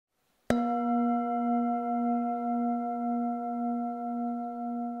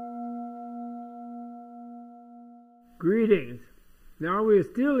Greetings. Now we're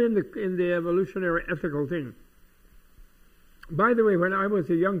still in the evolutionary ethical thing. By the way, when I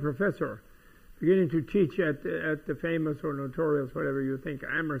was a young professor, beginning to teach at the famous or notorious, whatever you think,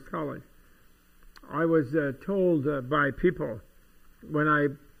 Amherst College, I was told by people when I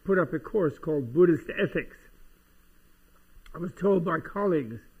put up a course called Buddhist Ethics. I was told by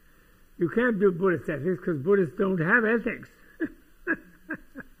colleagues, you can't do Buddhist ethics because Buddhists don't have ethics.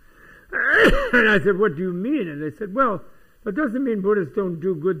 And I said, what do you mean? And they said, well, that doesn't mean Buddhists don't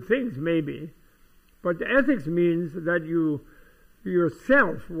do good things, maybe. But the ethics means that you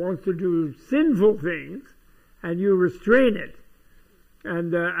yourself wants to do sinful things and you restrain it.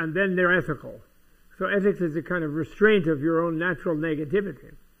 And then they're ethical. So ethics is a kind of restraint of your own natural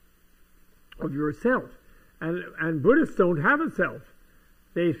negativity, of yourself. And Buddhists don't have a self,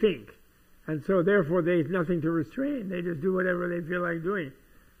 they think. And so therefore there's nothing to restrain. They just do whatever they feel like doing.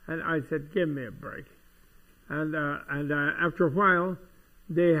 And I said, give me a break. And after a while,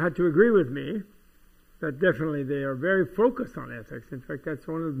 they had to agree with me that definitely they are very focused on ethics. In fact, that's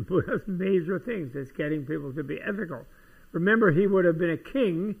one of the Buddha's major things, is getting people to be ethical. Remember, he would have been a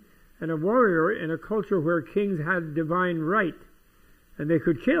king and a warrior in a culture where kings had divine right. And they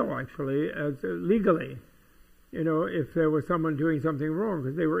could kill, actually, legally, if there was someone doing something wrong,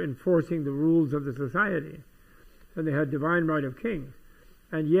 because they were enforcing the rules of the society. And they had divine right of kings.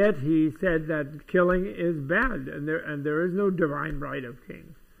 And yet he said that killing is bad, and there is no divine right of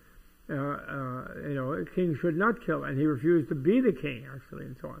kings. A king should not kill, and he refused to be the king, actually,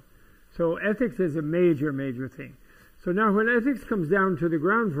 and so on. So ethics is a major, major thing. So now when ethics comes down to the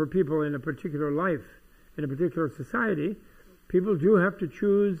ground for people in a particular life, in a particular society, people do have to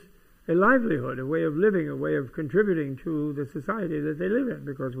choose a livelihood, a way of living, a way of contributing to the society that they live in,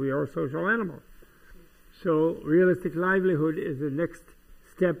 because we are social animals. So realistic livelihood is the next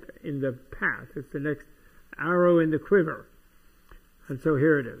step in the path. It's the next arrow in the quiver. And so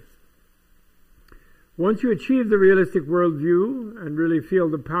here it is. Once you achieve the realistic worldview and really feel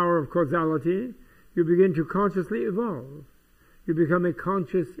the power of causality, you begin to consciously evolve. You become a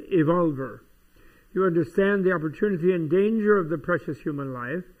conscious evolver. You understand the opportunity and danger of the precious human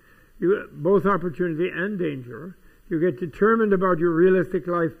life, both opportunity and danger. You get determined about your realistic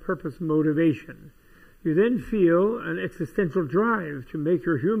life purpose motivation. You then feel an existential drive to make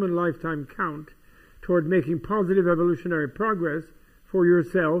your human lifetime count toward making positive evolutionary progress for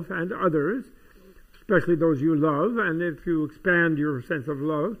yourself and others, especially those you love, and if you expand your sense of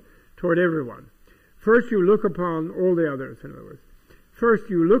love, toward everyone. First, you look upon all the others, in other words. First,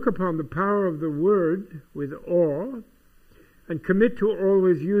 you look upon the power of the word with awe and commit to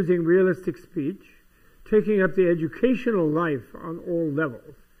always using realistic speech, taking up the educational life on all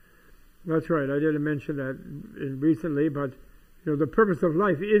levels. That's right, I didn't mention that recently, but the purpose of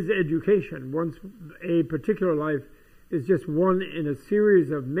life is education. Once a particular life is just one in a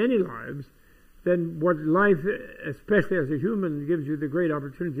series of many lives, then what life, especially as a human, gives you the great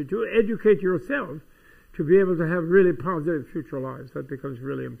opportunity to educate yourself to be able to have really positive future lives. That becomes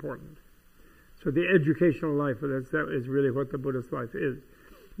really important. So the educational life, that is really what the Buddhist life is.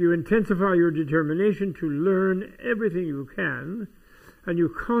 You intensify your determination to learn everything you can, and you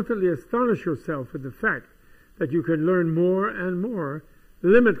constantly astonish yourself with the fact that you can learn more and more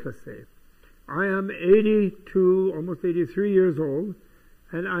limitlessly. I am 82, almost 83 years old,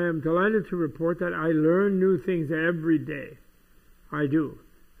 and I am delighted to report that I learn new things every day. I do.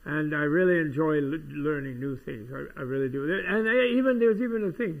 And I really enjoy learning new things. I really do. And there's even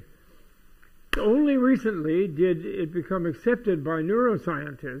a thing. Only recently did it become accepted by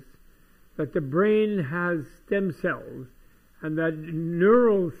neuroscientists that the brain has stem cells, and that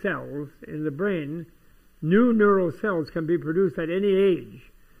neural cells in the brain, new neural cells, can be produced at any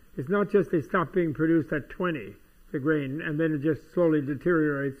age. It's not just they stop being produced at 20, the brain, and then it just slowly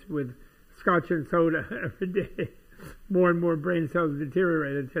deteriorates with scotch and soda every day. More and more brain cells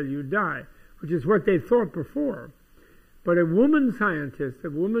deteriorate until you die, which is what they thought before. But a woman scientist,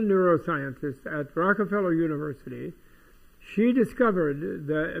 a woman neuroscientist at Rockefeller University, she discovered,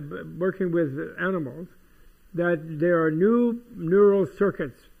 working with animals, that there are new neural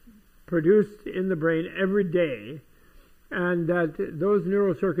circuits produced in the brain every day, and that those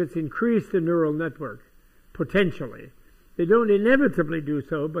neural circuits increase the neural network, potentially. They don't inevitably do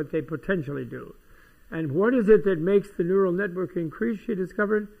so, but they potentially do. And what is it that makes the neural network increase, she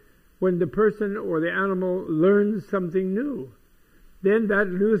discovered? When the person or the animal learns something new. Then that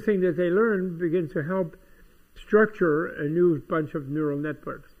new thing that they learn begins to help structure a new bunch of neural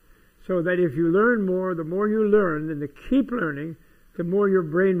networks. So that if you learn more, the more you learn, and to keep learning, the more your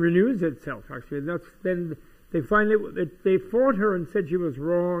brain renews itself, actually. And that's then they finally, they fought her and said she was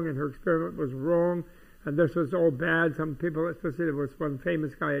wrong and her experiment was wrong. and this was all bad. Some people, especially there was one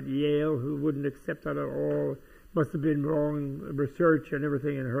famous guy at Yale who wouldn't accept that at all. Must have been wrong research and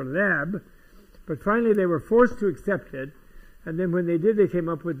everything in her lab. But finally they were forced to accept it, and then when they did, they came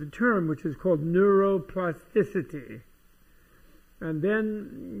up with the term which is called neuroplasticity. And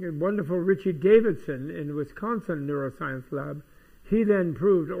then wonderful Richie Davidson in the Wisconsin Neuroscience Lab, he then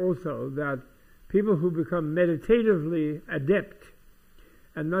proved also that people who become meditatively adept,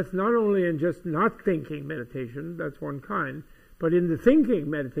 and that's not only in just not thinking meditation, that's one kind, but in the thinking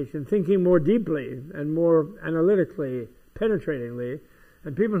meditation, thinking more deeply and more analytically, penetratingly,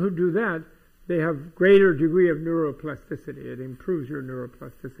 and people who do that, they have greater degree of neuroplasticity. It improves your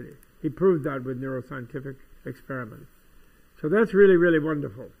neuroplasticity. He proved that with neuroscientific experiments. So that's really, really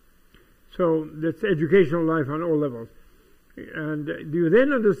wonderful. So that's educational life on all levels. And you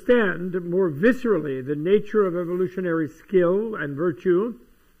then understand more viscerally the nature of evolutionary skill and virtue,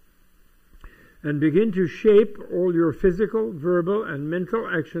 and begin to shape all your physical, verbal, and mental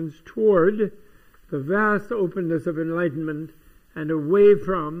actions toward the vast openness of enlightenment and away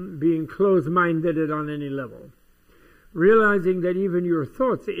from being closed-minded on any level. Realizing that even your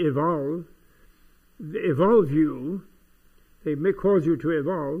thoughts evolve you, they may cause you to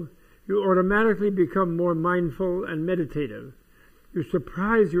evolve, you automatically become more mindful and meditative. You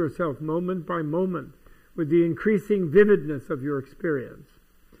surprise yourself moment by moment with the increasing vividness of your experience.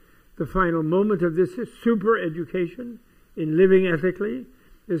 The final moment of this super education in living ethically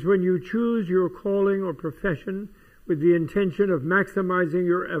is when you choose your calling or profession with the intention of maximizing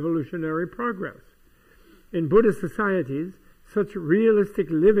your evolutionary progress. In Buddhist societies, such realistic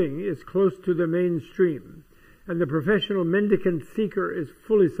living is close to the mainstream, and the professional mendicant seeker is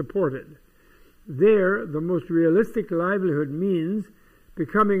fully supported. There, the most realistic livelihood means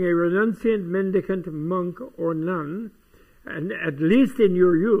becoming a renunciant mendicant monk or nun, and at least in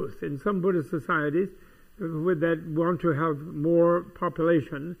your youth. In some Buddhist societies that want to have more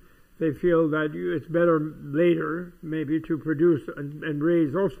population, they feel that it's better later maybe to produce and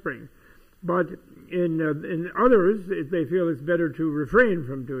raise offspring. But in others, they feel it's better to refrain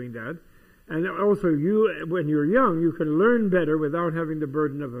from doing that. And also, when you're young, you can learn better without having the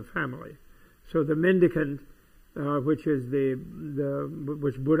burden of a family. So the mendicant, which is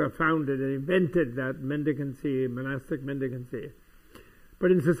which Buddha founded and invented, that mendicancy, monastic mendicancy.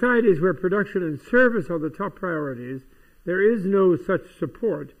 But in societies where production and service are the top priorities, there is no such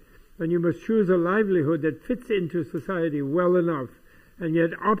support, and you must choose a livelihood that fits into society well enough and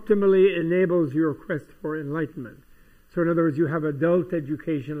yet optimally enables your quest for enlightenment. So in other words, you have adult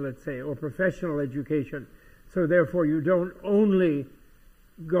education, let's say, or professional education. So therefore you don't only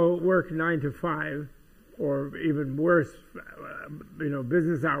go work 9 to 5, or even worse,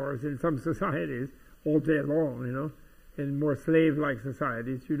 business hours in some societies all day long, in more slave-like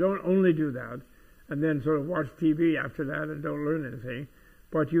societies. You don't only do that and then sort of watch TV after that and don't learn anything.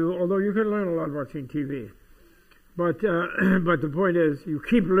 But although you can learn a lot watching TV. But the point is, you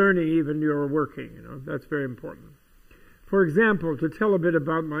keep learning even you're working, That's very important. For example, to tell a bit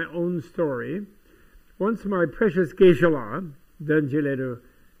about my own story, once my precious Geshe-la, Dhanjileru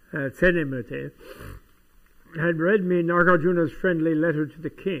Tsenemute, had read me Nagarjuna's friendly letter to the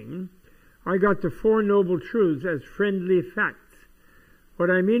king, I got the Four Noble Truths as friendly facts. What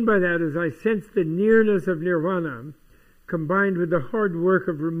I mean by that is I sensed the nearness of nirvana combined with the hard work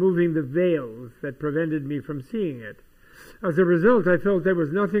of removing the veils that prevented me from seeing it. As a result, I felt there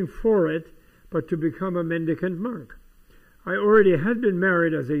was nothing for it but to become a mendicant monk. I already had been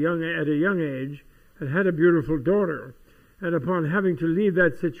married at a young age and had a beautiful daughter, and upon having to leave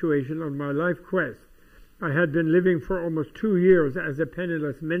that situation on my life quest, I had been living for almost 2 years as a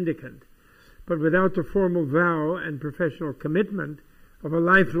penniless mendicant, but without the formal vow and professional commitment of a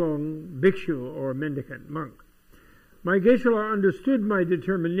lifelong bhikshu or mendicant monk. My Geshe-la understood my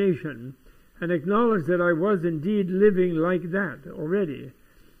determination and acknowledged that I was indeed living like that already,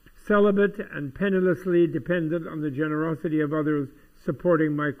 celibate and pennilessly dependent on the generosity of others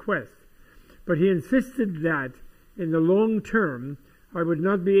supporting my quest. But he insisted that, in the long term, I would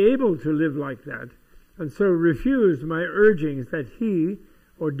not be able to live like that, and so refused my urgings that he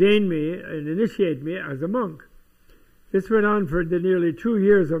ordain me and initiate me as a monk. This went on for the nearly 2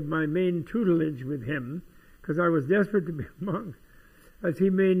 years of my main tutelage with him, because I was desperate to be a monk, as he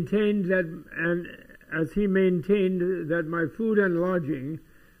maintained that my food and lodging,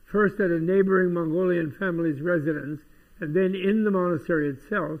 first at a neighboring Mongolian family's residence and then in the monastery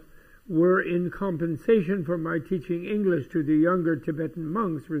itself, were in compensation for my teaching English to the younger Tibetan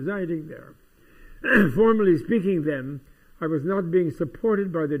monks residing there. Formally speaking, then, I was not being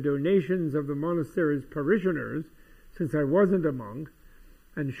supported by the donations of the monastery's parishioners, since I wasn't a monk,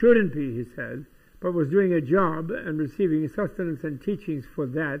 and shouldn't be, he said, but was doing a job and receiving sustenance and teachings for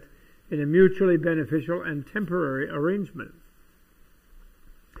that in a mutually beneficial and temporary arrangement.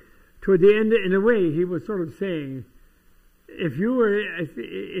 Toward the end, in a way, he was sort of saying, if you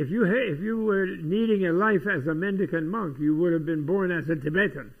were needing a life as a mendicant monk, you would have been born as a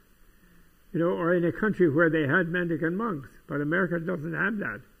Tibetan, or in a country where they had mendicant monks. But America doesn't have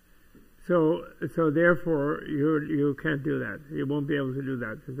that, so therefore you can't do that. You won't be able to do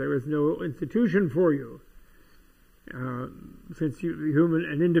that because there is no institution for you. Since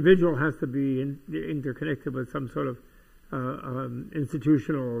an individual has to be interconnected with some sort of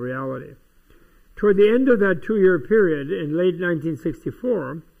institutional reality. Toward the end of that 2-year period, in late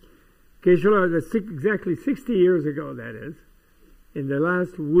 1964, Geshe-la, exactly 60 years ago, that is, in the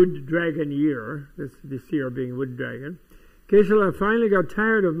last Wood Dragon year, this year being Wood Dragon, Geshe-la finally got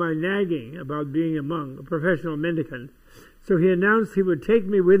tired of my nagging about being a monk, a professional mendicant, so he announced he would take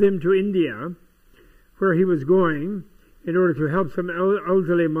me with him to India, where he was going, in order to help some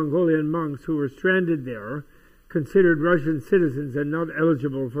elderly Mongolian monks who were stranded there, considered Russian citizens and not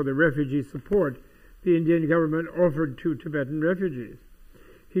eligible for the refugee support the Indian government offered to Tibetan refugees.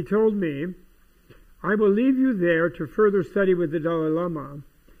 He told me, "I will leave you there to further study with the Dalai Lama,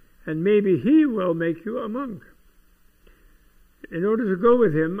 and maybe he will make you a monk." In order to go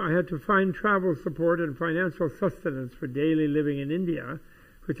with him, I had to find travel support and financial sustenance for daily living in India,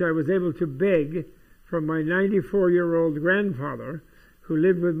 which I was able to beg from my 94-year-old grandfather, who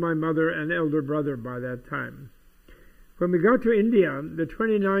lived with my mother and elder brother by that time. When we got to India, the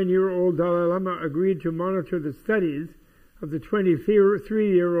 29-year-old Dalai Lama agreed to monitor the studies of the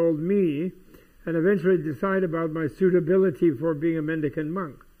 23-year-old me and eventually decide about my suitability for being a mendicant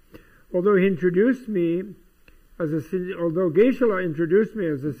monk. Although Geshe-la introduced me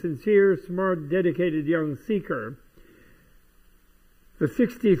as a sincere, smart, dedicated young seeker, the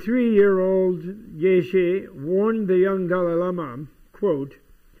 63-year-old Geshe warned the young Dalai Lama, quote,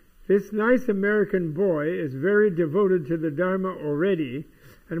 "This nice American boy is very devoted to the Dharma already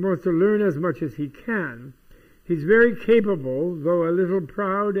and wants to learn as much as he can. He's very capable, though a little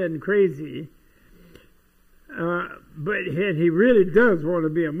proud and crazy, but he really does want to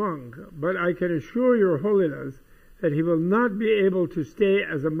be a monk. But I can assure Your Holiness that he will not be able to stay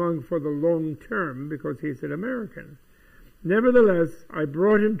as a monk for the long term because he's an American. Nevertheless, I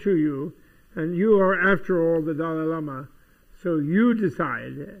brought him to you, and you are, after all, the Dalai Lama, so you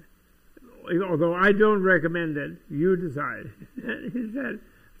decide. Although I don't recommend it, you decide." He said,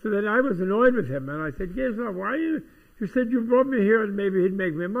 so then I was annoyed with him, and I said, "Geshe-la, why you said you brought me here and maybe he'd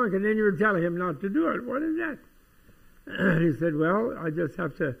make me a monk, and then you were telling him not to do it. What is that?" He said, "Well, I just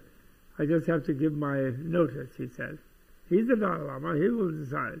have to give my notice," he said. "He's the Dalai Lama, he will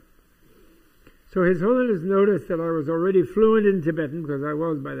decide." So His Holiness noticed that I was already fluent in Tibetan, because I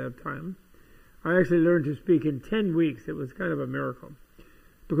was by that time. I actually learned to speak in 10 weeks. It was kind of a miracle,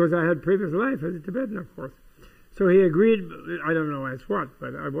 because I had previous life as a Tibetan, of course. So he agreed, I don't know as what,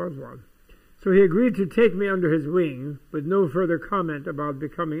 but I was one. So he agreed to take me under his wing, with no further comment about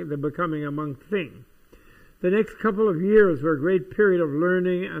becoming a monk thing. The next couple of years were a great period of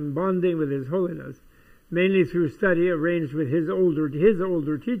learning and bonding with His Holiness, mainly through study arranged with his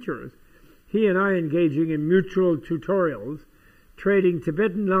older teachers. He and I engaging in mutual tutorials, trading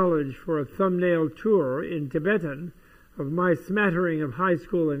Tibetan knowledge for a thumbnail tour in Tibetan of my smattering of high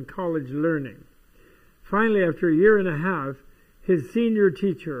school and college learning. Finally, after a year and a half, his senior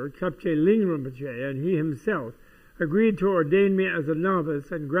teacher, Kapche Ling Rinpoche, and he himself agreed to ordain me as a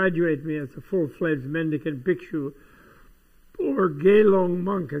novice and graduate me as a full-fledged mendicant bhikshu, or Gelong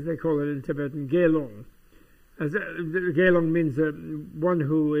monk, as they call it in Tibetan, Gelong. Gelong means one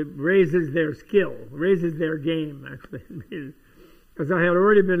who raises their skill, raises their game, actually. As I had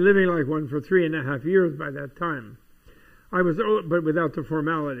already been living like one for 3.5 years by that time. But without the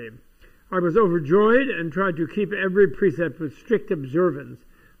formality. I was overjoyed and tried to keep every precept with strict observance,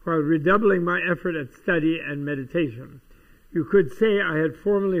 while redoubling my effort at study and meditation. You could say I had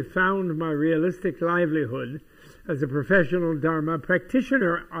formally found my realistic livelihood as a professional Dharma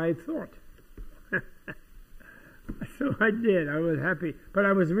practitioner, I thought. So I did. I was happy. But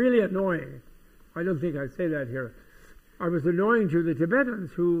I was really annoying. I don't think I say that here. I was annoying to the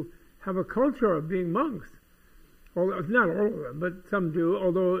Tibetans who have a culture of being monks. Not all of them, but some do,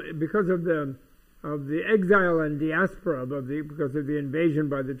 although because of the exile and diaspora, because of the invasion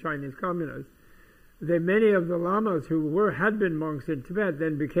by the Chinese communists, many of the lamas who had been monks in Tibet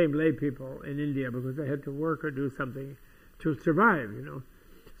then became lay people in India because they had to work or do something to survive,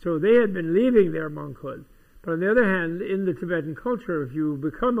 So they had been leaving their monkhood. But on the other hand, in the Tibetan culture, if you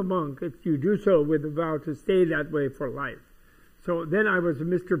become a monk, you do so with a vow to stay that way for life. So then I was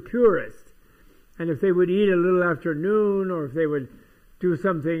Mr. Purist. And if they would eat a little after noon, or if they would do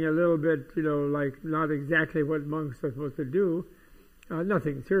something a little bit, like not exactly what monks are supposed to do,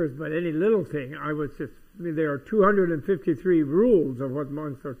 nothing serious, but any little thing, there are 253 rules of what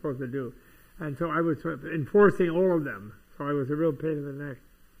monks are supposed to do. And so I was enforcing all of them. So I was a real pain in the neck.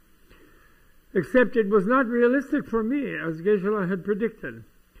 Except it was not realistic for me, as Geshe-la had predicted.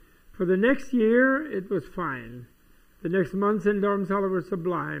 For the next year, it was fine. The next months in Dharamsala were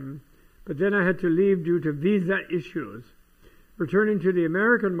sublime. But then I had to leave due to visa issues. Returning to the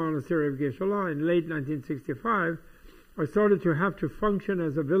American monastery of Geshe-la in late 1965, I started to have to function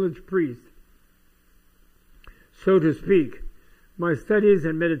as a village priest, so to speak. My studies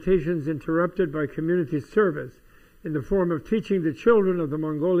and meditations interrupted by community service in the form of teaching the children of the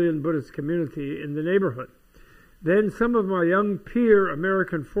Mongolian Buddhist community in the neighborhood. Then some of my young peer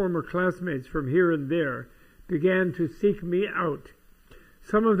American former classmates from here and there began to seek me out.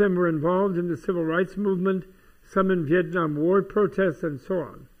 Some of them were involved in the civil rights movement, some in Vietnam War protests, and so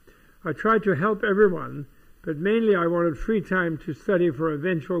on. I tried to help everyone, but mainly I wanted free time to study for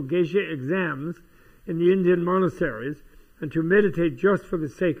eventual Geshe exams in the Indian monasteries and to meditate just for the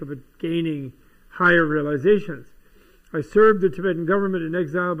sake of gaining higher realizations. I served the Tibetan government in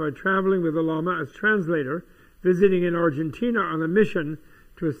exile by traveling with the Lama as translator, visiting in Argentina on a mission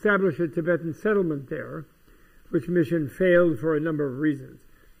to establish a Tibetan settlement there, which mission failed for a number of reasons.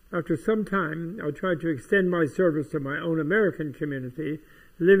 After some time, I tried to extend my service to my own American community,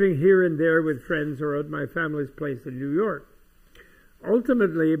 living here and there with friends or at my family's place in New York.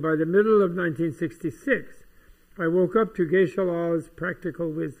 Ultimately, by the middle of 1966, I woke up to Geshe-la's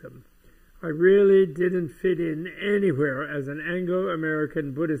practical wisdom. I really didn't fit in anywhere as an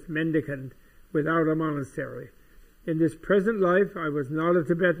Anglo-American Buddhist mendicant without a monastery. In this present life, I was not a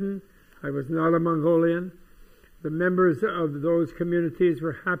Tibetan, I was not a Mongolian. The members of those communities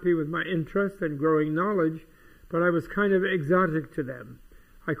were happy with my interest and growing knowledge, but I was kind of exotic to them.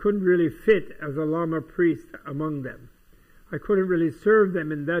 I couldn't really fit as a Lama priest among them. I couldn't really serve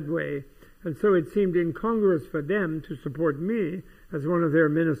them in that way, and so it seemed incongruous for them to support me as one of their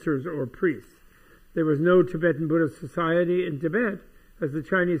ministers or priests. There was no Tibetan Buddhist society in Tibet, as the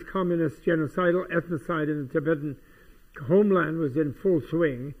Chinese communist genocidal ethnocide in the Tibetan homeland was in full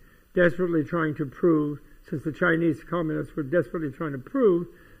swing, desperately trying to prove, since the Chinese communists were desperately trying to prove,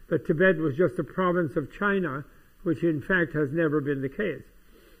 that Tibet was just a province of China, which in fact has never been the case.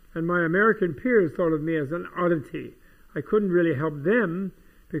 And my American peers thought of me as an oddity. I couldn't really help them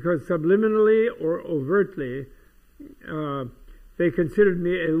because subliminally or overtly, they considered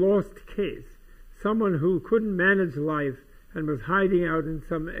me a lost case, someone who couldn't manage life and was hiding out in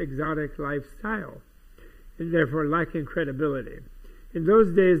some exotic lifestyle, and therefore lacking credibility. In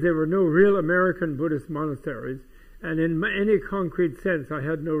those days, there were no real American Buddhist monasteries, and in any concrete sense, I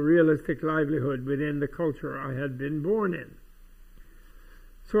had no realistic livelihood within the culture I had been born in.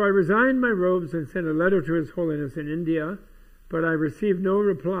 So I resigned my robes and sent a letter to His Holiness in India, but I received no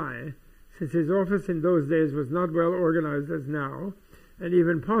reply, since his office in those days was not well organized as now, and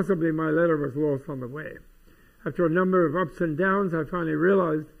even possibly my letter was lost on the way. After a number of ups and downs, I finally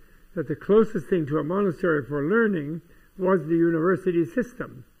realized that the closest thing to a monastery for learning was the university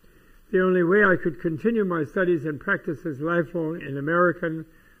system. The only way I could continue my studies and practices lifelong in American,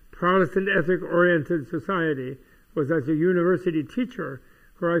 Protestant ethic-oriented society was as a university teacher,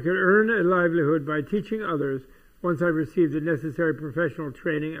 where I could earn a livelihood by teaching others once I received the necessary professional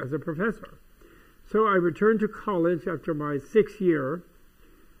training as a professor. So I returned to college after my 6-year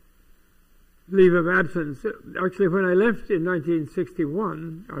leave of absence. Actually, when I left in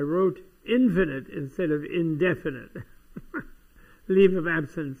 1961, I wrote infinite instead of indefinite leave of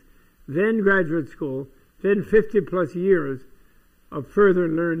absence, then graduate school, then 50 plus years of further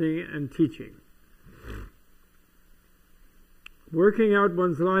learning and teaching. Working out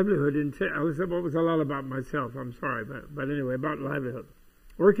one's livelihood what was a lot about myself, I'm sorry, but anyway, about livelihood.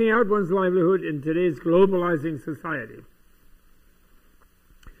 Working out one's livelihood in today's globalizing society.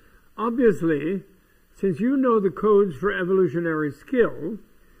 Obviously, since you know the codes for evolutionary skill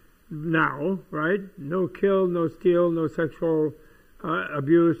now, right? No kill, no steal, no sexual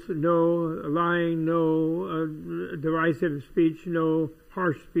abuse, no lying, no derisive speech, no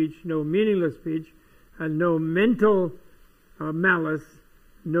harsh speech, no meaningless speech, and no mental malice,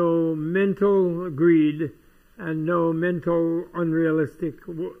 no mental greed, and no mental unrealistic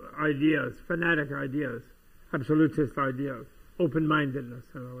ideas, fanatic ideas, absolutist ideas, open-mindedness,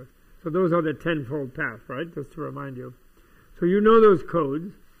 in other words. So those are the tenfold path, right? Just to remind you. So you know those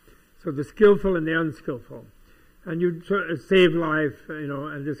codes. So the skillful and the unskillful, and you sort of save life,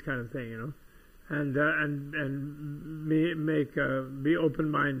 and this kind of thing, and be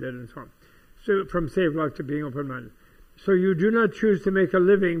open-minded and so on. So from saved life to being open-minded. So you do not choose to make a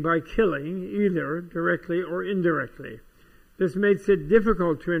living by killing, either directly or indirectly. This makes it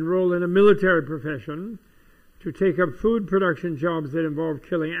difficult to enroll in a military profession, to take up food production jobs that involve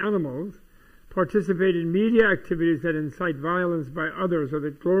killing animals, participate in media activities that incite violence by others or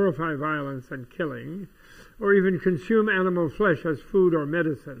that glorify violence and killing, or even consume animal flesh as food or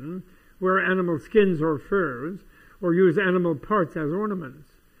medicine, wear animal skins or furs, or use animal parts as ornaments.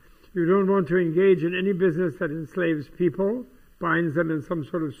 You don't want to engage in any business that enslaves people, binds them in some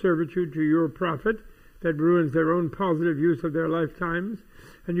sort of servitude to your profit, that ruins their own positive use of their lifetimes,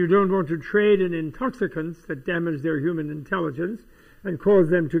 and you don't want to trade in intoxicants that damage their human intelligence and cause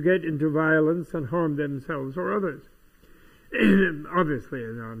them to get into violence and harm themselves or others. Obviously,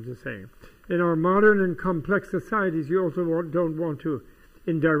 I'm just saying. In our modern and complex societies, you also don't want to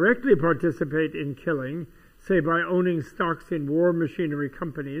indirectly participate in killing, say by owning stocks in war machinery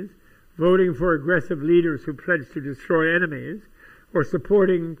companies, voting for aggressive leaders who pledge to destroy enemies, or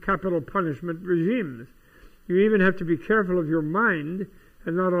supporting capital punishment regimes. You even have to be careful of your mind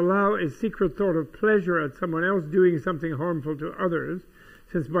and not allow a secret thought of pleasure at someone else doing something harmful to others,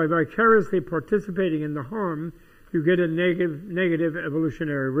 since by vicariously participating in the harm, you get a negative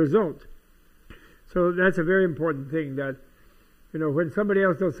evolutionary result. So that's a very important thing, that, when somebody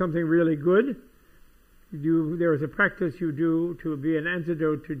else does something really good, there is a practice you do to be an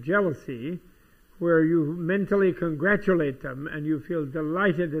antidote to jealousy, where you mentally congratulate them and you feel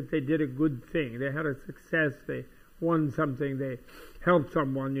delighted that they did a good thing. They had a success, they won something, they helped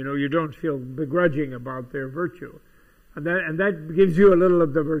someone. You don't feel begrudging about their virtue. And that gives you a little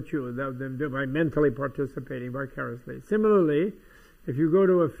of the virtue by mentally participating vicariously. Similarly, if you go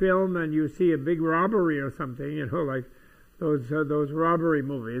to a film and you see a big robbery or something, like those robbery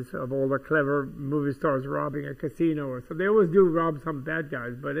movies of all the clever movie stars robbing a casino or so, they always do rob some bad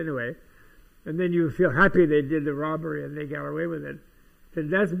guys, but anyway, and then you feel happy they did the robbery and they got away with it, then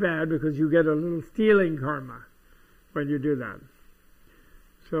that's bad, because you get a little stealing karma when you do that.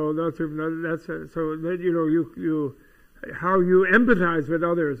 So how you empathize with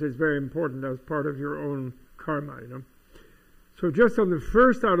others is very important as part of your own karma. So just on the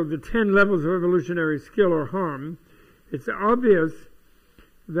first out of the 10 levels of evolutionary skill or harm, it's obvious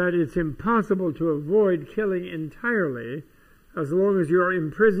that it's impossible to avoid killing entirely as long as you are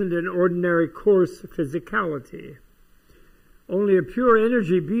imprisoned in ordinary coarse physicality. Only a pure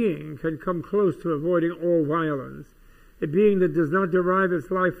energy being can come close to avoiding all violence, a being that does not derive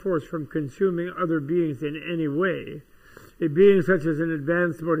its life force from consuming other beings in any way, a being such as an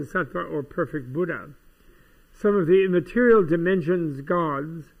advanced bodhisattva or perfect Buddha. Some of the immaterial dimensions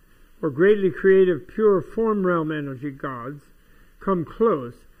gods, or greatly creative pure form realm energy gods, come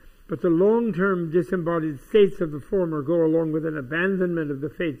close, but the long-term disembodied states of the former go along with an abandonment of the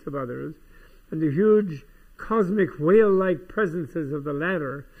fates of others, and the huge cosmic whale-like presences of the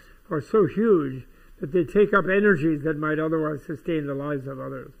latter are so huge that they take up energies that might otherwise sustain the lives of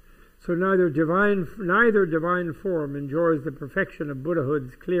others. So neither divine form enjoys the perfection of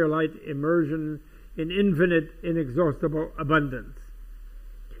Buddhahood's clear light immersion in infinite, inexhaustible abundance.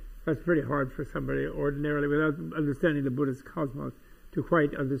 That's pretty hard for somebody ordinarily, without understanding the Buddhist cosmos, to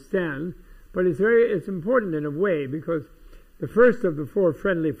quite understand. But it's important in a way, because the first of the 4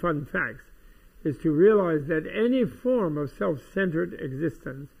 friendly fun facts is to realize that any form of self-centered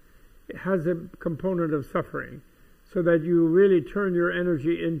existence has a component of suffering, so that you really turn your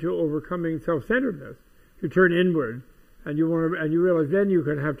energy into overcoming self-centeredness. You turn inward, and you realize then you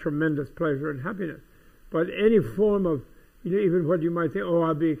can have tremendous pleasure and happiness. But any form of, even what you might think,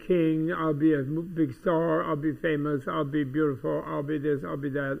 I'll be a king, I'll be a big star, I'll be famous, I'll be beautiful, I'll be this, I'll be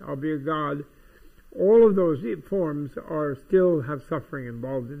that, I'll be a god. All of those forms still have suffering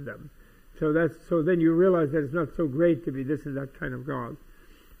involved in them. So then you realize that it's not so great to be this and that kind of god,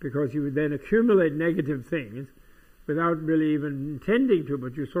 because you would then accumulate negative things without really even intending to,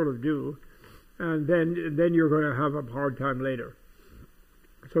 but you sort of do, and then you're going to have a hard time later.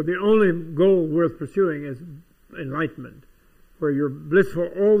 So the only goal worth pursuing is enlightenment, where you're blissful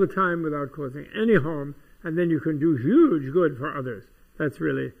all the time without causing any harm, and then you can do huge good for others. That's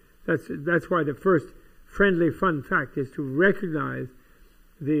why the first friendly fun fact is to recognize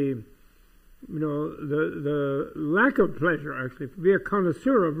the lack of pleasure, actually, to be a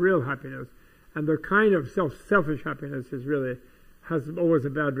connoisseur of real happiness, and the kind of selfish happiness has always a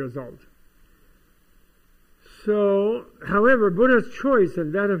bad result. So, however, Buddha's choice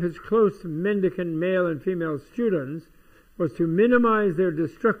and that of his close mendicant male and female students was to minimize their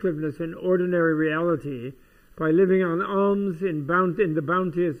destructiveness in ordinary reality by living on alms in the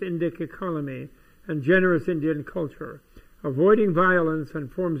bounteous Indic economy and generous Indian culture, avoiding violence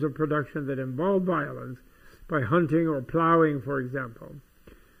and forms of production that involve violence by hunting or plowing, for example.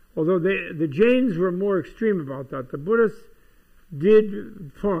 Although the Jains were more extreme about that. The Buddhists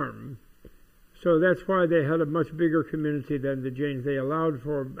did farm, so that's why they had a much bigger community than the Jains. They allowed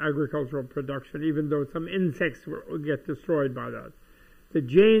for agricultural production, even though some insects would get destroyed by that. The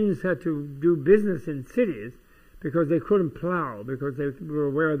Jains had to do business in cities because they couldn't plow, because they were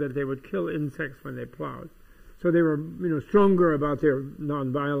aware that they would kill insects when they plowed. So they were, stronger about their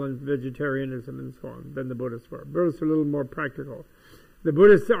non-violent vegetarianism and so on than the Buddhists were. Buddhists are a little more practical. The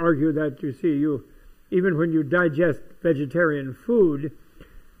Buddhists argue that, even when you digest vegetarian food,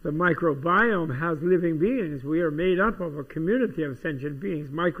 the microbiome has living beings. We are made up of a community of sentient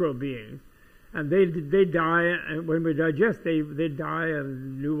beings, micro-beings. And they die, and when we digest, they die,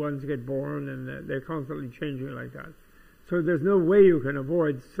 and new ones get born, and they're constantly changing like that. So there's no way you can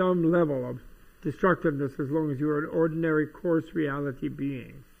avoid some level of destructiveness as long as you're an ordinary, coarse reality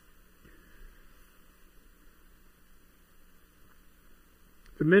being.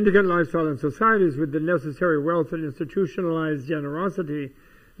 The mendicant lifestyle in societies with the necessary wealth and institutionalized generosity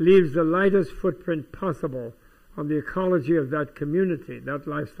leaves the lightest footprint possible on the ecology of that community. That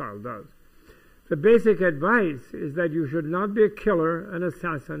lifestyle does. The basic advice is that you should not be a killer, an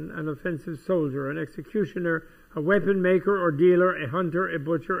assassin, an offensive soldier, an executioner, a weapon maker or dealer, a hunter, a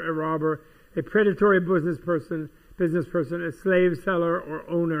butcher, a robber, a predatory business person, a slave seller or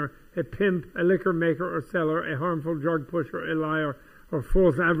owner, a pimp, a liquor maker or seller, a harmful drug pusher, a liar, or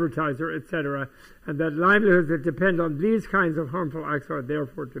false advertiser, etc., and that livelihoods that depend on these kinds of harmful acts are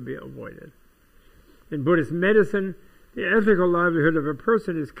therefore to be avoided. In Buddhist medicine, the ethical livelihood of a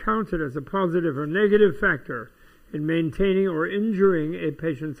person is counted as a positive or negative factor in maintaining or injuring a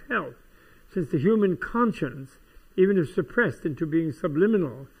patient's health, since the human conscience, even if suppressed into being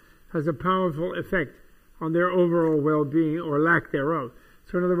subliminal, has a powerful effect on their overall well-being or lack thereof.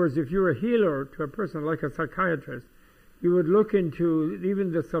 So in other words, if you're a healer to a person like a psychiatrist, you would look into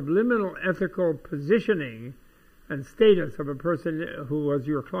even the subliminal ethical positioning and status of a person who was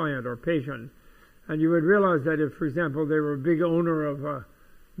your client or patient. And you would realize that if, for example, they were a big owner of a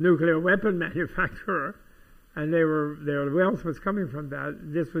nuclear weapon manufacturer, and their wealth was coming from that,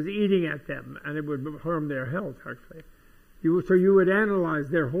 this was eating at them, and it would harm their health, actually. So you would analyze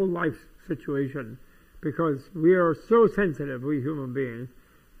their whole life situation, because we are so sensitive, we human beings,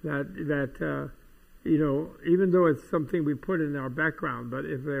 that even though it's something we put in our background, but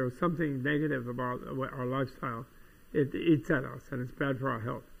if there's something negative about our lifestyle, it eats at us, and it's bad for our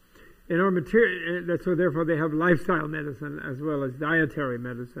health. In our so therefore they have lifestyle medicine as well as dietary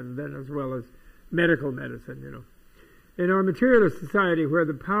medicine, then as well as medical medicine, In our materialist society, where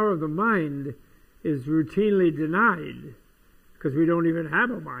the power of the mind is routinely denied, because we don't even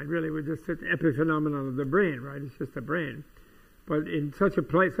have a mind, really, we're just an epiphenomenon of the brain, right? It's just a brain. But in such a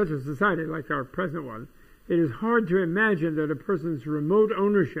place, such a society like our present one, it is hard to imagine that a person's remote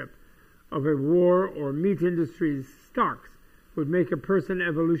ownership of a war or meat industry's stocks would make a person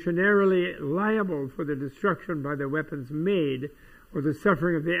evolutionarily liable for the destruction by the weapons made or the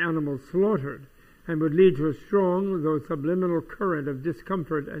suffering of the animals slaughtered, and would lead to a strong, though subliminal current of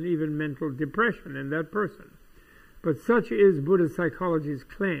discomfort and even mental depression in that person. But such is Buddhist psychology's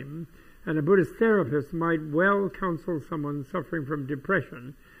claim, and a Buddhist therapist might well counsel someone suffering from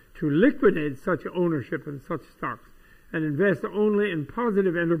depression to liquidate such ownership and such stocks and invest only in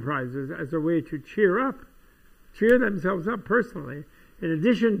positive enterprises as a way to cheer themselves up personally, in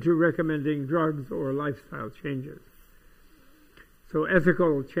addition to recommending drugs or lifestyle changes. So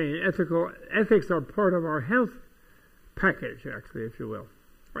ethics are part of our health package, actually, if you will.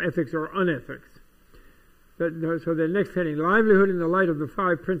 Or ethics or unethics. So the next heading, livelihood in the light of the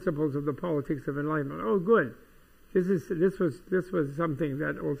 5 principles of the politics of enlightenment. Oh, good. This was something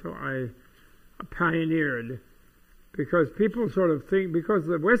that also I pioneered, because people sort of think, because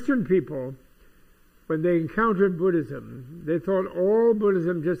the Western people, when they encountered Buddhism, they thought all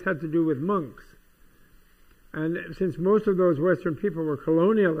Buddhism just had to do with monks. And since most of those Western people were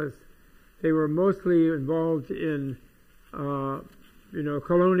colonialists, they were mostly involved in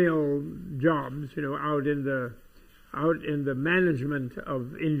colonial jobs, out in the management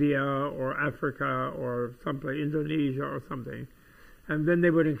of India or Africa or someplace, Indonesia or something. And then they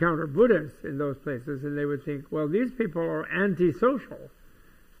would encounter Buddhists in those places, and they would think, well, these people are antisocial.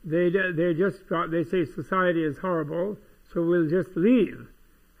 They say society is horrible, so we'll just leave.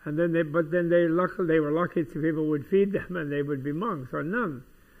 And then they were lucky if people would feed them, and they would be monks or nuns.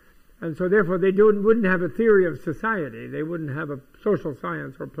 And so therefore they wouldn't have a theory of society. They wouldn't have a social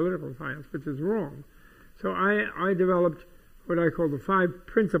science or political science, which is wrong. So I developed what I call the 5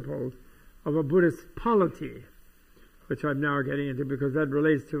 principles of a Buddhist polity. which I'm now getting into because that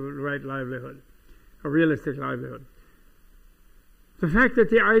relates to right livelihood, a realistic livelihood. The fact that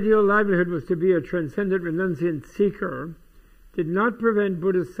the ideal livelihood was to be a transcendent renunciant seeker did not prevent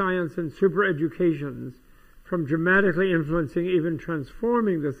Buddhist science and super-educations from dramatically influencing, even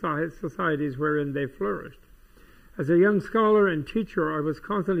transforming the societies wherein they flourished. As a young scholar and teacher, I was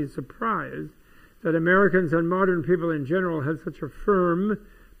constantly surprised that Americans and modern people in general had such a firm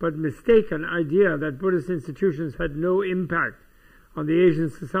but mistaken idea that Buddhist institutions had no impact on the Asian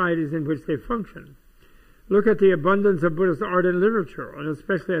societies in which they functioned. Look at the abundance of Buddhist art and literature, and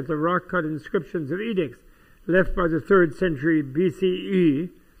especially at the rock-cut inscriptions of edicts left by the 3rd century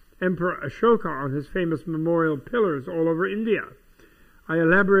BCE Emperor Ashoka on his famous memorial pillars all over India. I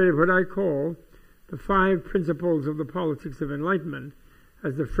elaborated what I call the 5 principles of the politics of enlightenment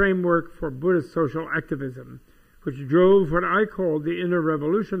as the framework for Buddhist social activism, which drove what I called the inner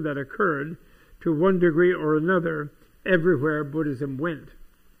revolution that occurred, to one degree or another, everywhere Buddhism went.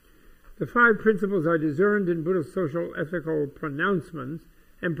 The 5 principles I discerned in Buddhist social ethical pronouncements,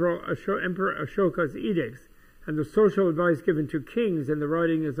 Emperor Ashoka's edicts, and the social advice given to kings in the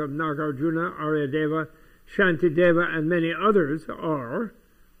writings of Nagarjuna, Aryadeva, Shantideva, and many others are: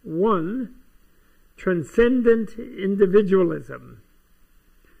 1. Transcendent individualism.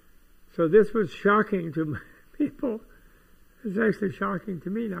 So this was shocking to people. It's actually shocking to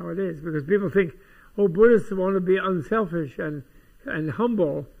me nowadays, because people think, oh, Buddhists want to be unselfish and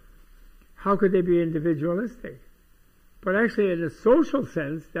humble. How could they be individualistic? But actually, in a social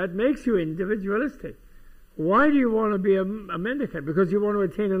sense, that makes you individualistic. Why do you want to be a mendicant? Because you want to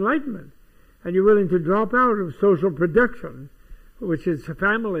attain enlightenment. And you're willing to drop out of social production, which is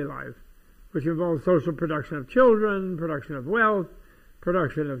family life, which involves social production of children, production of wealth,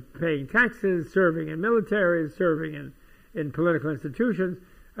 production of paying taxes, serving in militaries, serving in political institutions,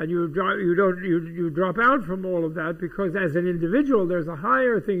 and you drop out from all of that, because as an individual there's a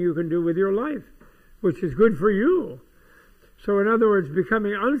higher thing you can do with your life, which is good for you. So in other words,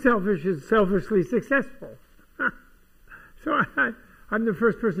 becoming unselfish is selfishly successful. So I'm the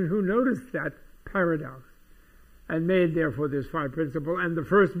first person who noticed that paradox and made therefore this 5 principle, and the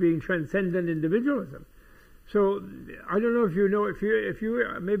first being transcendent individualism. So I don't know if you know, if you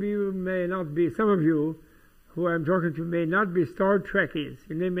maybe you may not be, some of you who I'm talking to may not be Star Trekkies,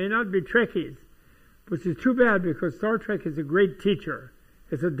 and they may not be Trekkies, which is too bad, because Star Trek is a great teacher.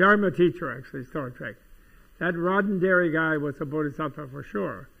 It's a Dharma teacher, actually, Star Trek. That Roddenberry guy was a bodhisattva for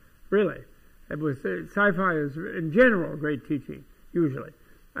sure, really. It was sci-fi is in general great teaching, usually.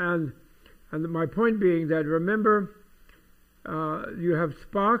 And my point being that, remember, you have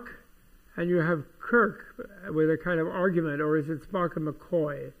Spock and you have Kirk with a kind of argument, or is it Spock and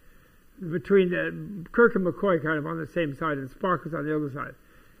McCoy? Between Kirk and McCoy kind of on the same side, and Spock is on the other side.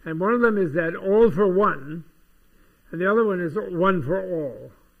 And one of them is that all for one, and the other one is one for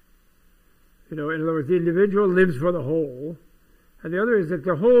all. You know, in other words, the individual lives for the whole, and the other is that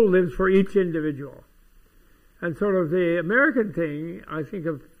the whole lives for each individual. And sort of the American thing, I think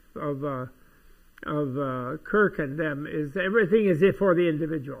of Kirk and them, is everything is for the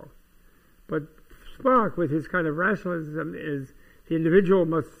individual. But Spock, with his kind of rationalism, is the individual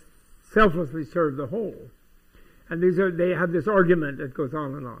must selflessly serve the whole. And they have this argument that goes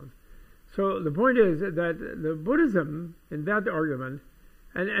on and on. So the point is that the Buddhism, in that argument,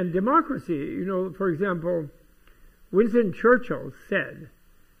 and democracy, you know, for example, Winston Churchill said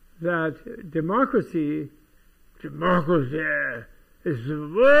that democracy is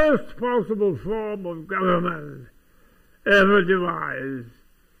the worst possible form of government ever devised,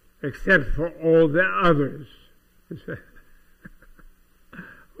 except for all the others.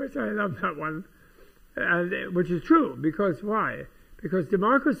 Which I love that one, and which is true, because why? Because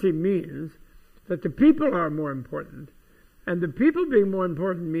democracy means that the people are more important, and the people being more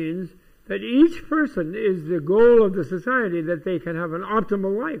important means that each person is the goal of the society, that they can have an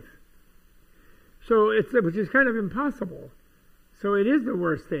optimal life. So which is kind of impossible. So it is the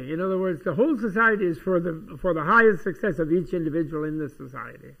worst thing. In other words, the whole society is for the highest success of each individual in this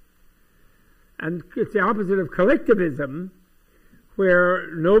society. And it's the opposite of collectivism, where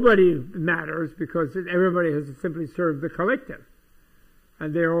nobody matters because everybody has to simply serve the collective.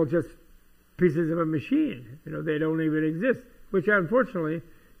 And they're all just pieces of a machine. You know, they don't even exist, which unfortunately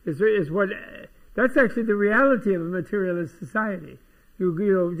is what, that's actually the reality of a materialist society. You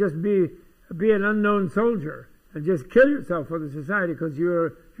know, just be an unknown soldier and just kill yourself for the society, because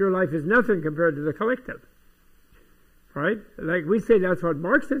your life is nothing compared to the collective. Right? Like we say, that's what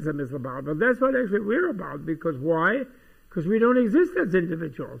Marxism is about, but that's what actually we're about. Because why? Because we don't exist as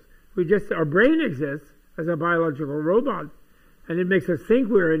individuals. Our brain exists as a biological robot, and it makes us think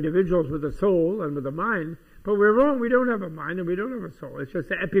we're individuals with a soul and with a mind, But we're wrong. We don't have a mind and we don't have a soul. It's just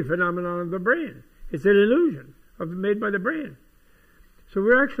an epiphenomenon of the brain. It's an illusion made by the brain. So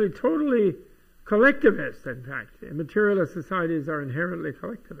we're actually totally collectivist, in fact. Materialist societies are inherently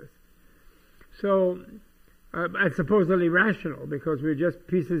collectivist. So, and supposedly rational, because we're just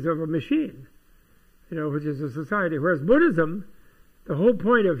pieces of a machine, which is a society. Whereas Buddhism, the whole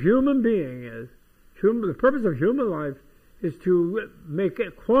point of human being is, the purpose of human life is to make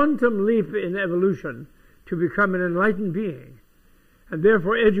a quantum leap in evolution to become an enlightened being. And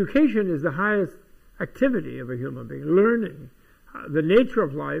therefore education is the highest activity of a human being, learning the nature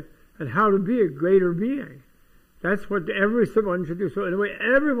of life and how to be a greater being. That's what everyone should do. So in a way,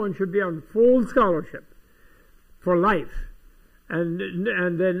 everyone should be on full scholarship for life. And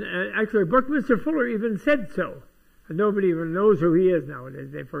then actually Buckminster Fuller even said so. And nobody even knows who he is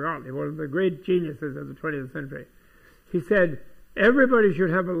nowadays. They forgot. He was one of the great geniuses of the 20th century. He said, everybody should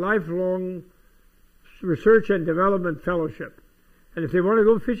have a lifelong research and development fellowship. And if they want to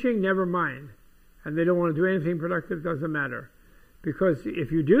go fishing, never mind. And they don't want to do anything productive, doesn't matter. Because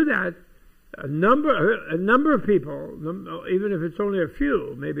if you do that, a number of people, even if it's only a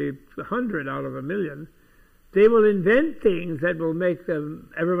few, maybe 100 out of 1,000,000, they will invent things that will make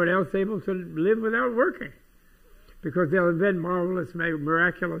everyone else able to live without working. Because they'll invent marvelous,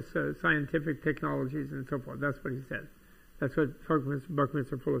 miraculous scientific technologies and so forth. That's what he said. That's what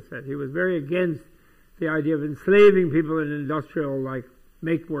Buckminster Fuller said. He was very against the idea of enslaving people in industrial,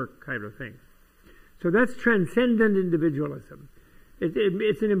 make-work kind of thing. So that's transcendent individualism.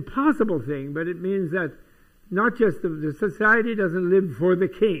 It's an impossible thing, but it means that not just the society doesn't live for the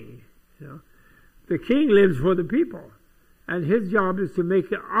king. The king lives for the people. And his job is to make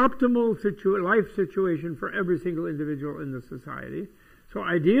the optimal life situation for every single individual in the society. So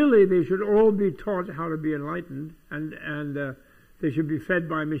ideally, they should all be taught how to be enlightened, and they should be fed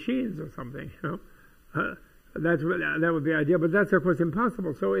by machines or something. That would be ideal, but that's of course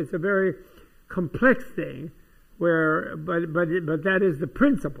impossible. So it's a very complex thing, but that is the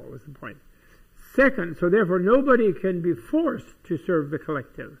principle. Is the point. Second, so therefore nobody can be forced to serve the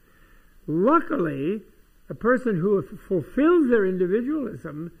collective. Luckily, a person who fulfills their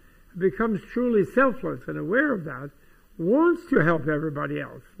individualism, becomes truly selfless and aware of that, wants to help everybody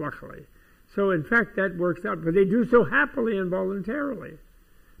else, luckily. So in fact that works out, but they do so happily and voluntarily,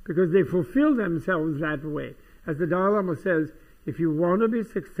 because they fulfill themselves that way. As the Dalai Lama says, if you want to be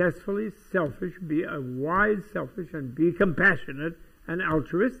successfully selfish, be a wise selfish and be compassionate and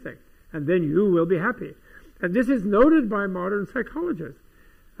altruistic, and then you will be happy. And this is noted by modern psychologists.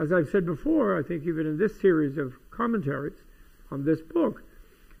 As I've said before, I think even in this series of commentaries on this book,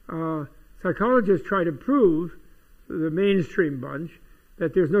 psychologists try to prove, the mainstream bunch,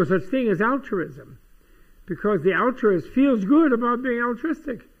 that there's no such thing as altruism, because the altruist feels good about being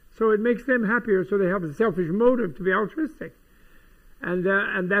altruistic, so it makes them happier, so they have a selfish motive to be altruistic, and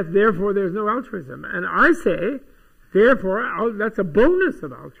that therefore there's no altruism. And I say, therefore, that's a bonus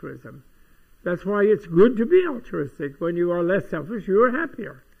of altruism. That's why it's good to be altruistic. When you are less selfish, you are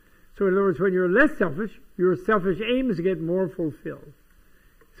happier. So in other words, when you're less selfish, your selfish aims get more fulfilled.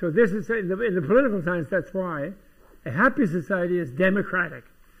 So this is, in the political science, that's why a happy society is democratic,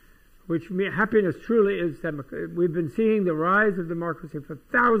 which means happiness truly is democratic. We've been seeing the rise of democracy for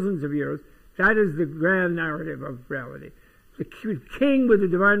thousands of years. That is the grand narrative of reality. The king with the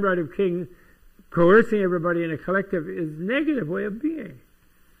divine right of king coercing everybody in a collective is a negative way of being.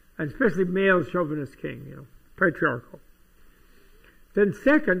 And especially male chauvinist king, patriarchal. Then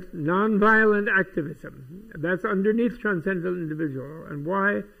second, nonviolent activism. That's underneath transcendental individual. And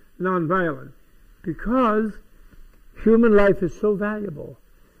why nonviolent? Because human life is so valuable.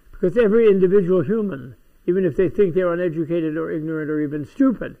 Because every individual human, even if they think they're uneducated or ignorant or even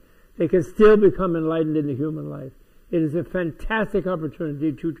stupid, they can still become enlightened in the human life. It is a fantastic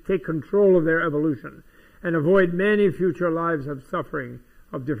opportunity to take control of their evolution and avoid many future lives of suffering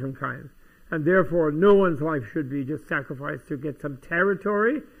of different kinds. And therefore no one's life should be just sacrificed to get some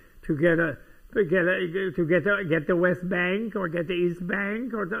territory, to get the West Bank or get the East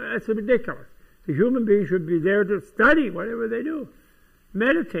Bank, that's ridiculous. The human being should be there to study whatever they do,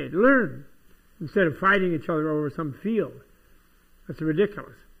 meditate, learn, instead of fighting each other over some field. That's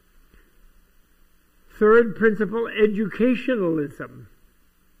ridiculous. Third principle, educationalism.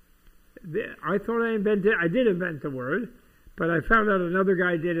 I thought I did invent the word, but I found out another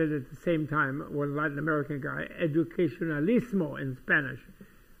guy did it at the same time, one Latin American guy. Educacionalismo in Spanish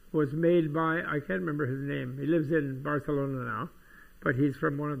was made by, I can't remember his name. He lives in Barcelona now, but he's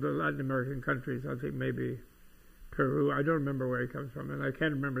from one of the Latin American countries, I think maybe Peru. I don't remember where he comes from, and I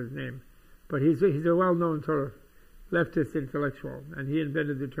can't remember his name. But he's a well-known sort of leftist intellectual, and he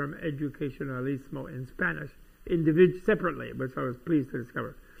invented the term educacionalismo in Spanish, separately, which I was pleased to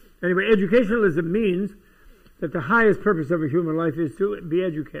discover. Anyway, educationalism means that the highest purpose of a human life is to be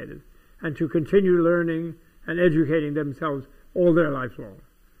educated and to continue learning and educating themselves all their life long.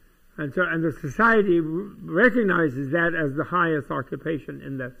 And the society recognizes that as the highest occupation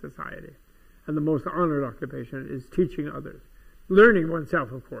in that society. And the most honored occupation is teaching others. Learning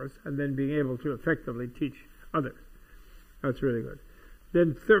oneself, of course, and then being able to effectively teach others. That's really good.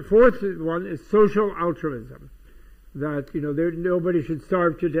 Then fourth one is social altruism. That, nobody should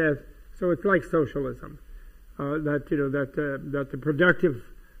starve to death, so it's like socialism. That the productive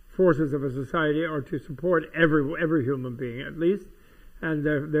forces of a society are to support every human being, at least, and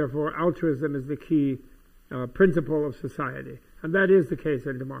therefore altruism is the key principle of society. And that is the case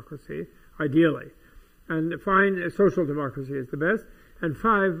in democracy, ideally. And social democracy is the best. And 5,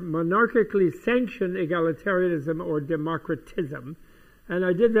 monarchically sanctioned egalitarianism or democratism. And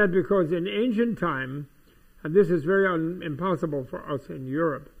I did that because in ancient time, and this is very impossible for us in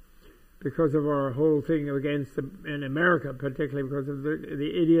Europe, because of our whole thing in America, particularly because of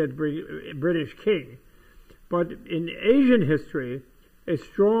the idiot British king. But in Asian history, a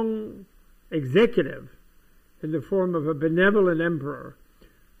strong executive in the form of a benevolent emperor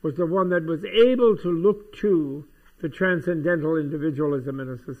was the one that was able to look to the transcendental individualism in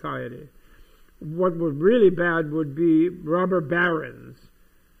a society. What was really bad would be robber barons,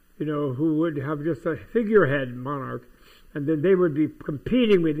 who would have just a figurehead monarch, and then they would be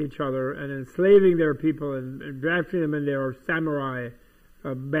competing with each other and enslaving their people and drafting them in their samurai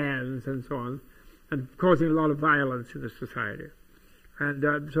bands and so on, and causing a lot of violence in the society.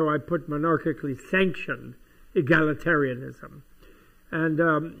 And so I put monarchically sanctioned egalitarianism. And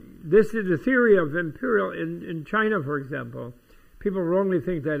this is the theory of imperial, in China, for example. People wrongly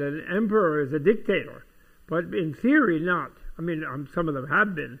think that an emperor is a dictator, but in theory not. I mean, some of them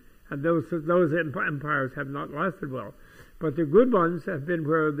have been, and those empires have not lasted well. But the good ones have been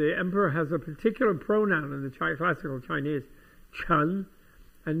where the emperor has a particular pronoun in the classical Chinese, Chun,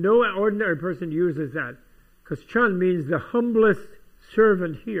 and no ordinary person uses that, because Chun means the humblest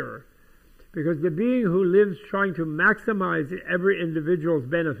servant here, because the being who lives trying to maximize every individual's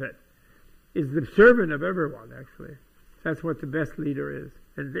benefit is the servant of everyone, actually. That's what the best leader is.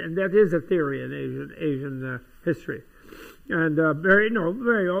 And that is a theory in Asian history. And very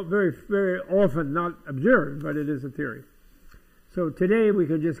often not observed, but it is a theory. So today we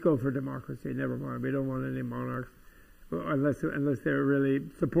could just go for democracy. Never mind. We don't want any monarchs, unless they really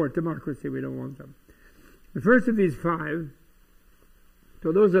support democracy. We don't want them. The first of these 5,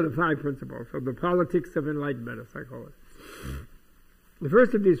 so those are the 5 principles. So the politics of enlightenment, as I call it. The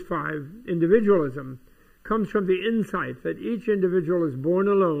first of these 5, individualism, comes from the insight that each individual is born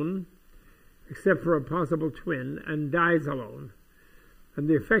alone, except for a possible twin, and dies alone. And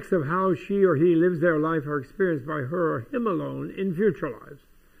the effects of how she or he lives their life are experienced by her or him alone in future lives.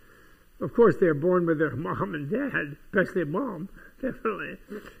 Of course, they're born with their mom and dad, especially mom, definitely.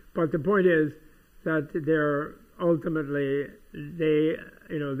 But the point is that they're ultimately, they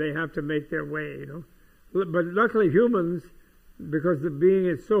have to make their way, But luckily humans, because the being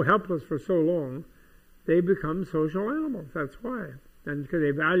is so helpless for so long, they become social animals. That's why. And because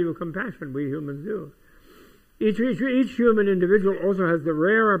they value compassion, we humans do. Each human individual also has the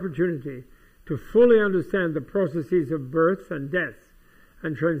rare opportunity to fully understand the processes of birth and death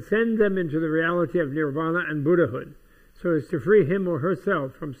and transcend them into the reality of nirvana and Buddhahood, so as to free him or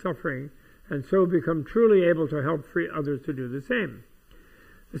herself from suffering and so become truly able to help free others to do the same.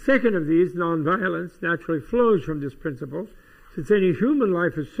 The second of these, nonviolence, naturally flows from this principle, since any human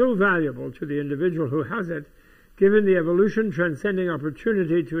life is so valuable to the individual who has it, given the evolution transcending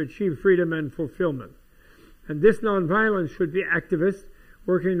opportunity to achieve freedom and fulfillment. And this nonviolence should be activist,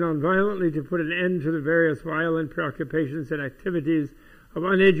 working nonviolently to put an end to the various violent preoccupations and activities of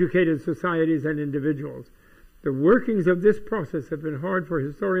uneducated societies and individuals. The workings of this process have been hard for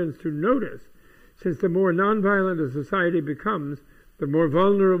historians to notice, since the more nonviolent a society becomes, the more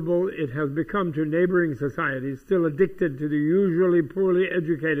vulnerable it has become to neighboring societies still addicted to the usually poorly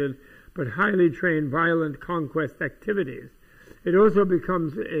educated but highly trained violent conquest activities. It also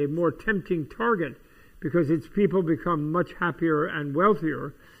becomes a more tempting target because its people become much happier and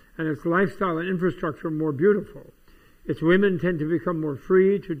wealthier, and its lifestyle and infrastructure more beautiful. Its women tend to become more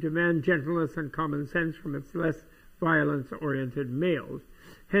free to demand gentleness and common sense from its less violence-oriented males.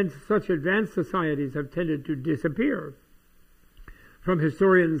 Hence, such advanced societies have tended to disappear from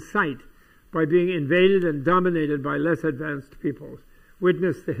historians' sight by being invaded and dominated by less advanced peoples.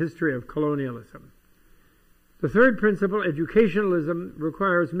 Witness the history of colonialism. The third principle, educationalism,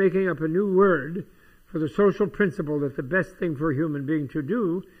 requires making up a new word for the social principle that the best thing for a human being to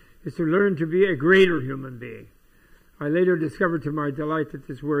do is to learn to be a greater human being. I later discovered to my delight that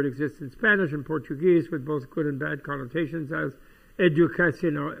this word exists in Spanish and Portuguese with both good and bad connotations as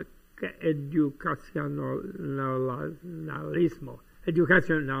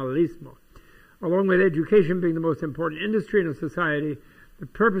educacionalismo. Along with education being the most important industry in a society, the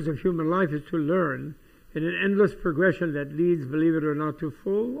purpose of human life is to learn in an endless progression that leads, believe it or not, to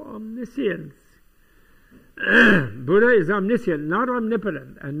full omniscience. Buddha is omniscient, not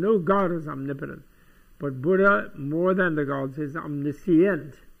omnipotent, and no God is omnipotent. But Buddha, more than the gods, is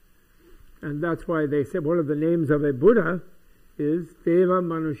omniscient. And that's why they say one of the names of a Buddha is Deva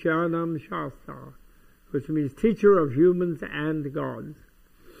Manushyanam Shastra, which means teacher of humans and gods.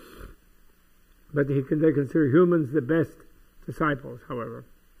 But they consider humans the best disciples, however.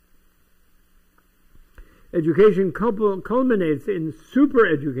 Education culminates in super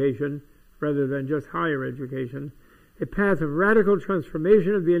education rather than just higher education, a path of radical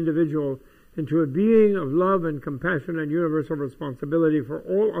transformation of the individual into a being of love and compassion and universal responsibility for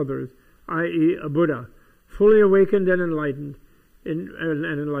all others, i.e. a Buddha, fully awakened and enlightened. In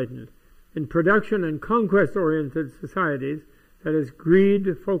production and conquest-oriented societies, that is,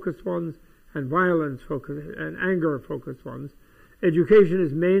 greed-focused ones and violence-focused and anger-focused ones, education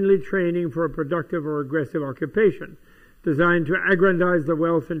is mainly training for a productive or aggressive occupation, designed to aggrandize the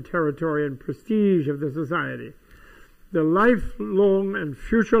wealth and territory and prestige of the society. The lifelong and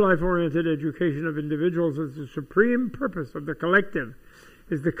future life-oriented education of individuals as the supreme purpose of the collective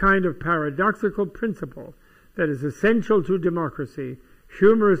is the kind of paradoxical principle that is essential to democracy,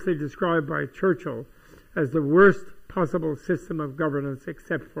 humorously described by Churchill as the worst possible system of governance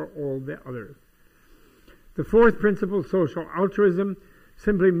except for all the others. The fourth principle, social altruism,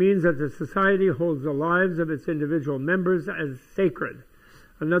 simply means that the society holds the lives of its individual members as sacred,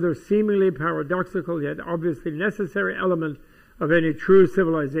 another seemingly paradoxical yet obviously necessary element of any true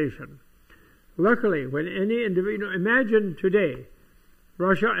civilization. Luckily, when any individual, imagine today,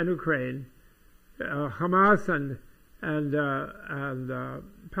 Russia and Ukraine, Hamas and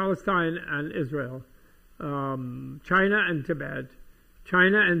Palestine and Israel, China and Tibet,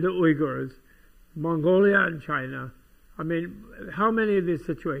 China and the Uyghurs, Mongolia and China. I mean, how many of these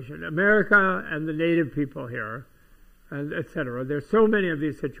situations? America and the native people here, and etc. There's so many of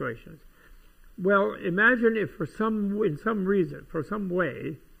these situations. Well, imagine if for some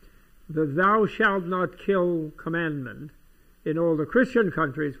way, the thou shalt not kill commandment in all the Christian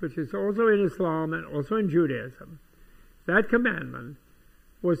countries, which is also in Islam and also in Judaism, that commandment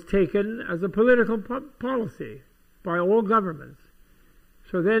was taken as a political policy by all governments.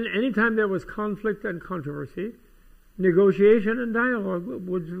 So then anytime there was conflict and controversy, negotiation and dialogue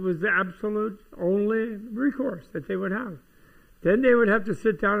was the absolute only recourse that they would have. Then they would have to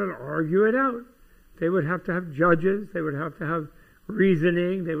sit down and argue it out. They would have to have judges, they would have to have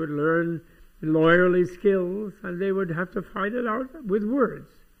reasoning, they would learn lawyerly skills, and they would have to fight it out with words.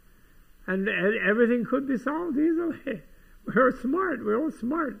 And everything could be solved easily. We're smart, we're all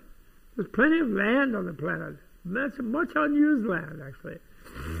smart. There's plenty of land on the planet. That's much unused land, actually.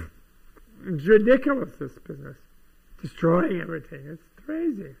 It's ridiculous, this business. Destroying everything. It's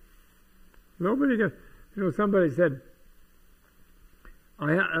crazy. Nobody can. Somebody said,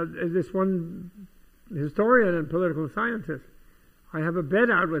 this one historian and political scientist, I have a bet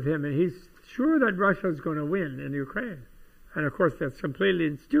out with him, and he's sure that Russia is going to win in Ukraine. And of course, that's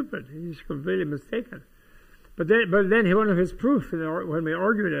completely stupid. He's completely mistaken. But then one of his proofs, when we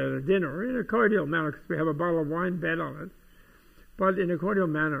argued at a dinner, in a cordial manner, because we have a bottle of wine bet on it, but in a cordial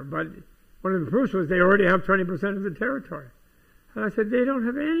manner, but one of the proofs was they already have 20% of the territory. And I said, they don't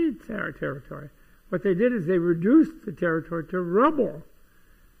have any territory. What they did is they reduced the territory to rubble.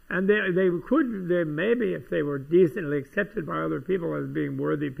 And they maybe, if they were decently accepted by other people as being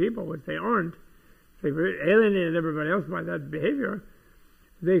worthy people, which they aren't, if they alienated everybody else by that behavior,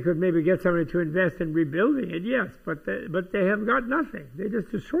 they could maybe get somebody to invest in rebuilding it, yes, but they have got nothing. They just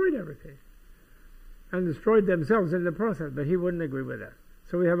destroyed everything and destroyed themselves in the process. But he wouldn't agree with that.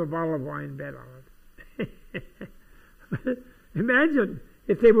 So we have a bottle of wine bet on it. Imagine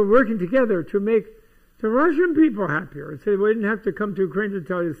if they were working together to make the Russian people happier. So they wouldn't have to come to Ukraine to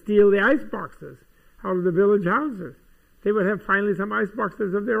tell you steal the ice boxes out of the village houses. They would have finally some ice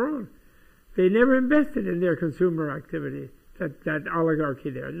boxes of their own. They never invested in their consumer activity, that oligarchy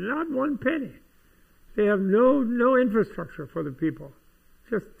there. Not one penny. They have no infrastructure for the people.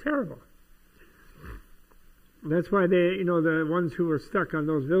 Just terrible. That's why they, the ones who were stuck on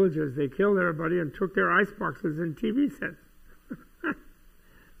those villages, they killed everybody and took their ice boxes and TV sets.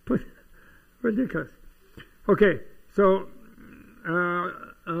 But ridiculous. Okay, so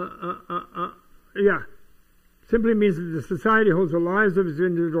Yeah. Simply means that the society holds the lives of its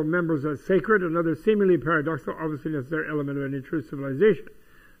individual members as sacred, another seemingly paradoxical, obviously necessary element of any true civilization.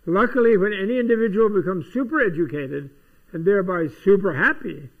 Luckily, when any individual becomes super educated and thereby super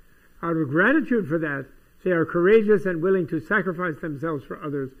happy, out of gratitude for that, they are courageous and willing to sacrifice themselves for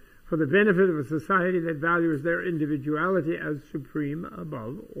others for the benefit of a society that values their individuality as supreme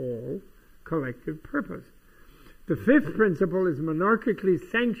above all collective purpose. The fifth principle is monarchically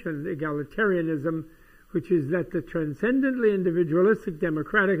sanctioned egalitarianism, which is that the transcendently individualistic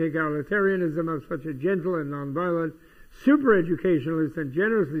democratic egalitarianism of such a gentle and nonviolent, super-educationalist and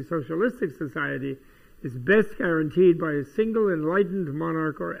generously socialistic society is best guaranteed by a single enlightened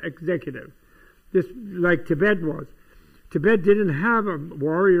monarch or executive. This, like Tibet was. Tibet didn't have a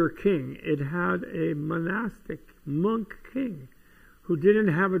warrior king. It had a monastic monk king who didn't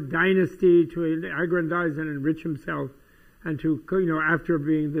have a dynasty to aggrandize and enrich himself and to, after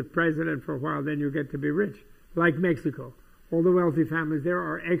being the president for a while, then you get to be rich. Like Mexico. All the wealthy families there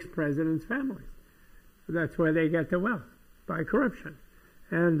are ex-presidents' families. That's where they get the wealth, by corruption.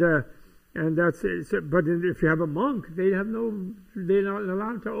 And that's it. But if you have a monk, they're not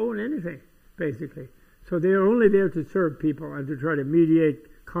allowed to own anything, basically. So they're only there to serve people and to try to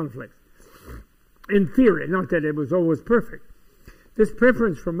mediate conflicts. In theory, not that it was always perfect. This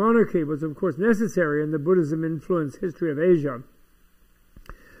preference for monarchy was, of course, necessary in the Buddhism-influenced history of Asia,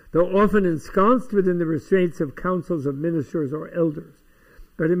 though often ensconced within the restraints of councils of ministers or elders.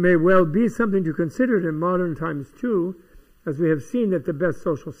 But it may well be something to consider in modern times, too, as we have seen that the best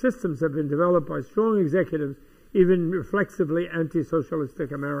social systems have been developed by strong executives, even reflexively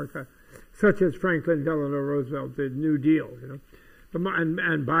anti-socialistic America, such as Franklin Delano Roosevelt, the New Deal,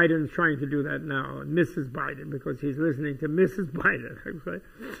 And Biden's trying to do that now, and Mrs. Biden, because he's listening to Mrs. Biden,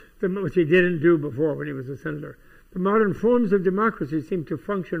 which he didn't do before when he was a senator. The modern forms of democracy seem to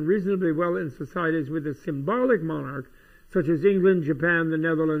function reasonably well in societies with a symbolic monarch, such as England, Japan, the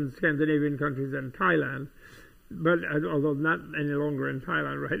Netherlands, Scandinavian countries, and Thailand, but although not any longer in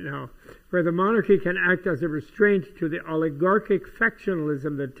Thailand right now, where the monarchy can act as a restraint to the oligarchic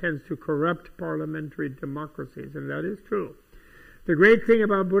factionalism that tends to corrupt parliamentary democracies, and that is true. The great thing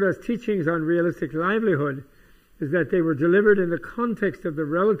about Buddha's teachings on realistic livelihood is that they were delivered in the context of the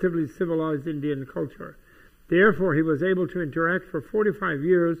relatively civilized Indian culture. Therefore, he was able to interact for 45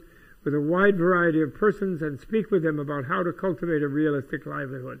 years with a wide variety of persons and speak with them about how to cultivate a realistic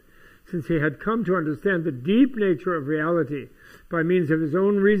livelihood. Since he had come to understand the deep nature of reality by means of his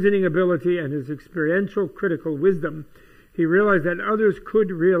own reasoning ability and his experiential critical wisdom, he realized that others could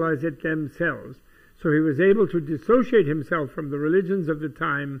realize it themselves. So he was able to dissociate himself from the religions of the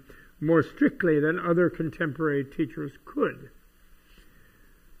time more strictly than other contemporary teachers could.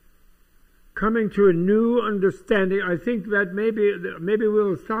 Coming to a new understanding, I think that maybe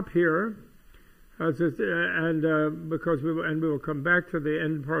we'll stop here, because we will come back to the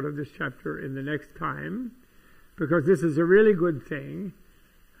end part of this chapter in the next time, because this is a really good thing,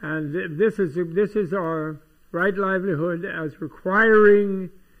 and this is our right livelihood as requiring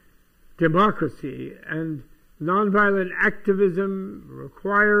democracy, and nonviolent activism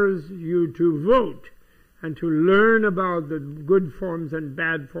requires you to vote and to learn about the good forms and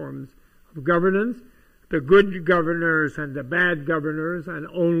bad forms of governance, the good governors and the bad governors, and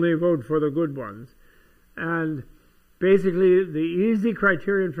only vote for the good ones. And basically the easy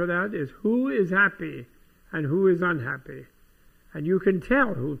criterion for that is who is happy and who is unhappy. And you can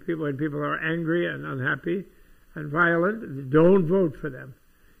tell when people are angry and unhappy and violent, don't vote for them.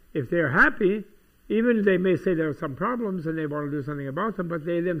 If they're happy, even they may say there are some problems and they want to do something about them, but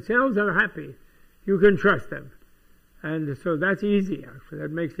they themselves are happy, you can trust them. And so that's easy, actually.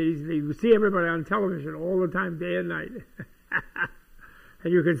 That makes it easy. You see everybody on television all the time, day and night.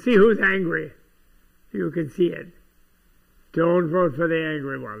 And you can see who's angry. You can see it. Don't vote for the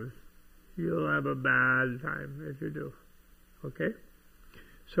angry ones. You'll have a bad time if you do. Okay?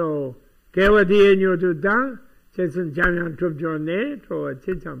 So, Kewa di enyo du da, Chensen Janyan Tub Jone, Troa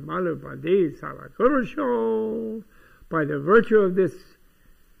Chintan Malu Padi Salakurusho. By the virtue of this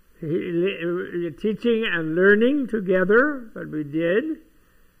teaching and learning together that we did,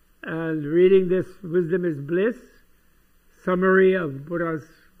 and reading this Wisdom is Bliss, summary of Buddha's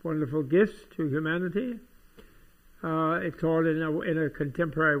wonderful gifts to humanity, it's all in a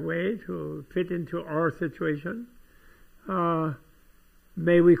contemporary way to fit into our situation.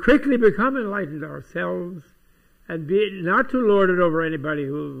 May we quickly become enlightened ourselves, and be not to lord it over anybody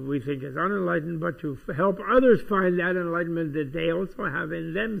who we think is unenlightened, but to help others find that enlightenment that they also have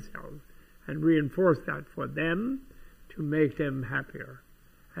in themselves, and reinforce that for them to make them happier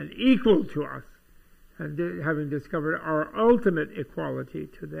and equal to us, and having discovered our ultimate equality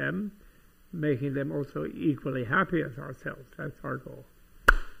to them, making them also equally happy as ourselves. That's our goal.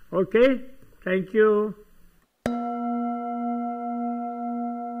 Okay, thank you.